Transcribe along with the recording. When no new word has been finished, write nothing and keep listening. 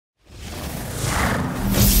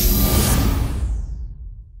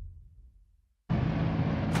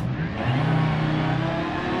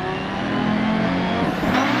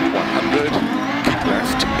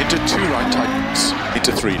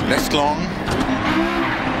left long,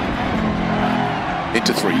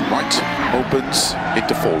 into 3 right, opens,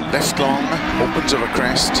 into 4 left long, opens over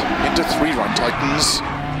crest, into 3 right, tightens,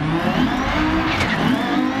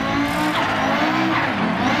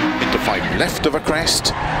 into 5 left over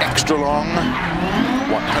crest, extra long,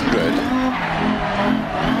 100,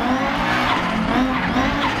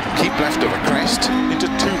 keep left over crest, into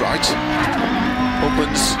 2 right,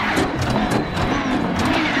 opens,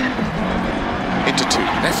 into 2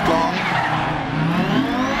 left long,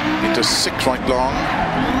 into 6 right long,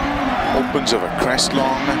 opens over crest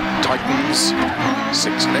long, tightens,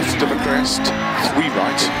 6 left over crest, 3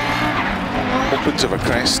 right, opens over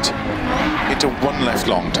crest, into 1 left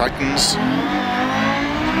long, tightens,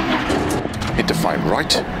 into 5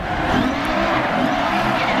 right,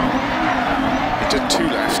 into 2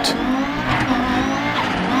 left,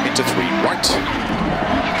 into 3 right,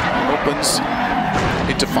 opens,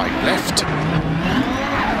 into 5 left,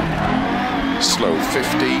 slow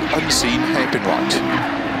 50, unseen, hairpin right,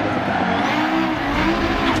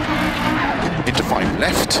 into 5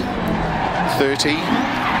 left, 30,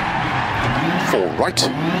 4 right,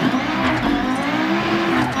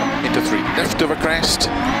 into 3 left over crest,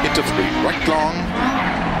 into 3 right long,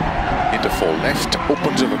 into 4 left,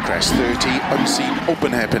 opens over crest, 30, unseen,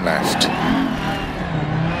 open hairpin left,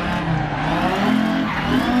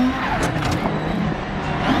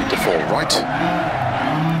 into 4 right,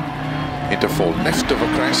 into 4 left over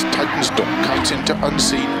crest, tightens, don't cut, into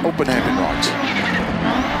unseen, open hairpin right,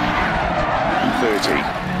 30,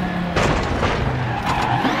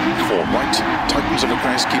 4 right, tightens over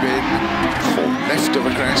crest, keep in, 4 left over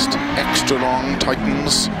crest, extra long,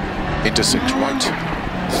 tightens, into 6 right,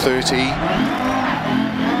 30,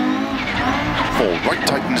 4 right,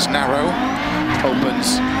 tightens, narrow,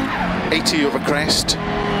 opens, 80 over crest, 2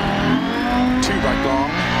 right long,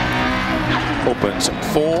 opens,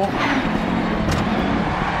 4,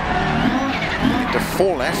 into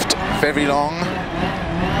 4 left, very long,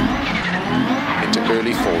 into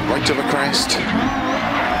early 4 right over crest,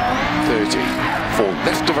 30, 4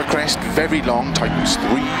 left over crest, very long, tightens 3,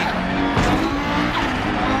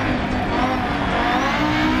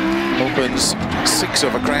 opens 6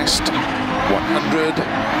 over crest, 100,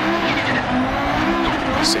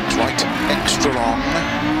 6 right, extra long,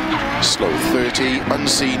 slow 30,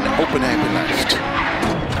 unseen, open hairpin left,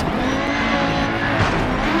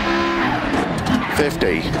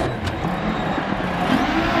 50,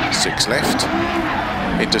 6 left,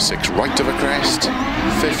 into 6 right over crest,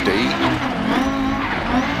 50,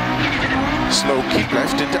 slow, keep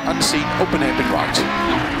left, into unseen, open hairpin right,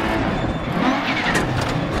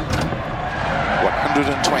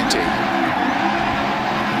 120,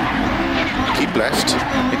 keep left,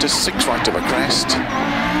 into 6 right over crest,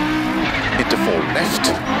 into 4 left,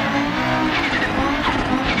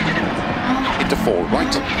 into 4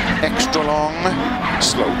 right, extra long,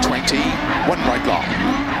 slow 20, 1 right long,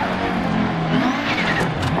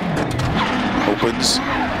 opens,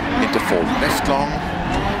 into 4 left long,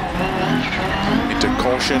 into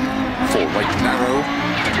caution, 4 right narrow,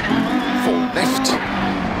 4 left,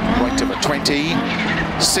 right over 20,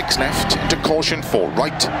 6 left, into caution, 4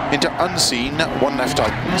 right, into unseen, 1 left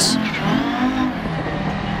tightens,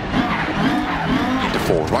 into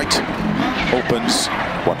 4 right, opens,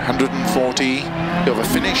 140, over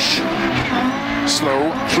finish,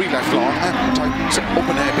 slow, 3 left long, tightens,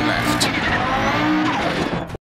 open hairpin left.